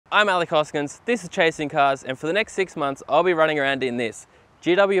I'm Alec Hoskins, this is Chasing Cars, and for the next 6 months I'll be running around in this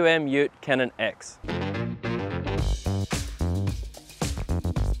GWM Ute Cannon-X.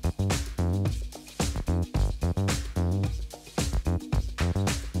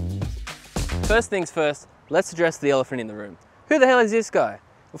 First things first, let's address the elephant in the room. Who the hell is this guy?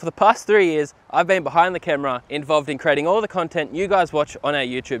 Well, for the past 3 years, I've been behind the camera, involved in creating all the content you guys watch on our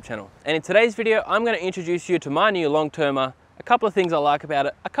YouTube channel. And in today's video, I'm going to introduce you to my new long-termer, a couple of things I like about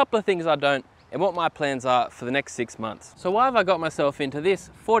it, a couple of things I don't, and what my plans are for the next 6 months. So why have I got myself into this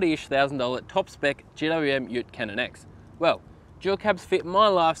 $40,000 top spec GWM Ute Cannon-X? Well, dual cabs fit my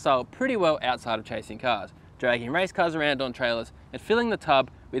lifestyle pretty well outside of chasing cars, dragging race cars around on trailers and filling the tub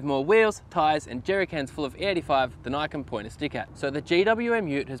with more wheels, tyres and jerry cans full of E85 than I can point a stick at. So the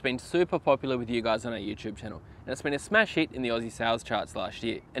GWM Ute has been super popular with you guys on our YouTube channel, and it's been a smash hit in the Aussie sales charts last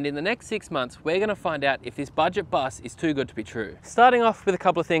year. And in the next 6 months, we're going to find out if this budget bus is too good to be true. Starting off with a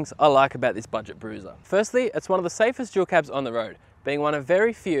couple of things I like about this budget bruiser. Firstly, it's one of the safest dual cabs on the road, being one of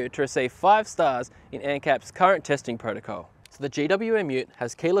very few to receive 5 stars in ANCAP's current testing protocol. So the GWM Ute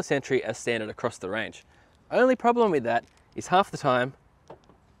has keyless entry as standard across the range. Only problem with that is half the time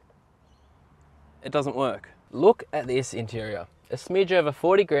it doesn't work. Look at this interior. A smidge over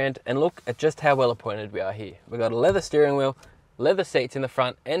 40 grand, and look at just how well appointed we are here. We've got a leather steering wheel, leather seats in the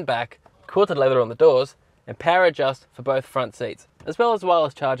front and back, quilted leather on the doors, and power adjust for both front seats, as well as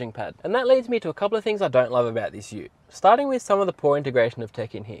wireless charging pad. And that leads me to a couple of things I don't love about this Ute. Starting with some of the poor integration of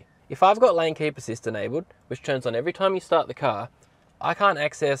tech in here. If I've got lane keep assist enabled, which turns on every time you start the car, I can't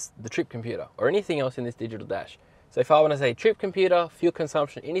access the trip computer or anything else in this digital dash. So if I want to say trip computer, fuel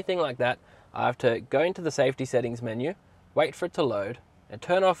consumption, anything like that, I have to go into the safety settings menu, wait for it to load, and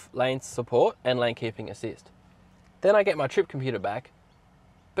turn off lane support and lane keeping assist. Then I get my trip computer back,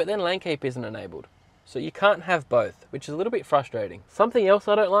 but then lane keep isn't enabled. So you can't have both, which is a little bit frustrating. Something else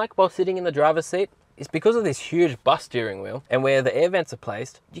I don't like while sitting in the driver's seat is because of this huge bus steering wheel and where the air vents are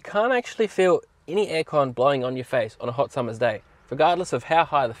placed, you can't actually feel any aircon blowing on your face on a hot summer's day, regardless of how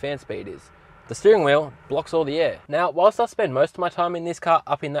high the fan speed is. The steering wheel blocks all the air. Now, whilst I spend most of my time in this car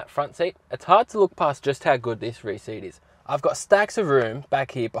up in that front seat, it's hard to look past just how good this rear seat is. I've got stacks of room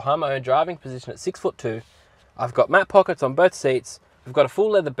back here behind my own driving position at 6'2". I've got mat pockets on both seats. We've got a full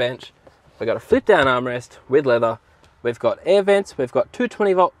leather bench. We've got a flip down armrest with leather. We've got air vents, we've got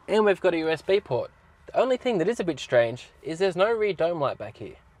 220 volt, and we've got a USB port. The only thing that is a bit strange is there's no rear dome light back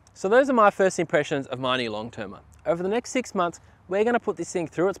here. So those are my first impressions of my new long-termer. Over the next 6 months, we're going to put this thing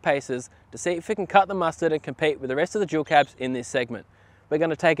through its paces to see if it can cut the mustard and compete with the rest of the dual cabs in this segment. We're going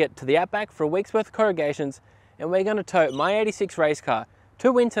to take it to the outback for a week's worth of corrugations, and we're going to tow my 86 race car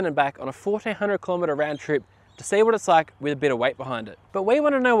to Winton and back on a 1400 kilometre round trip to see what it's like with a bit of weight behind it. But we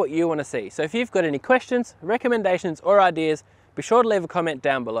want to know what you want to see, so if you've got any questions, recommendations or ideas, be sure to leave a comment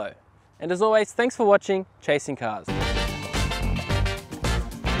down below. And as always, thanks for watching Chasing Cars.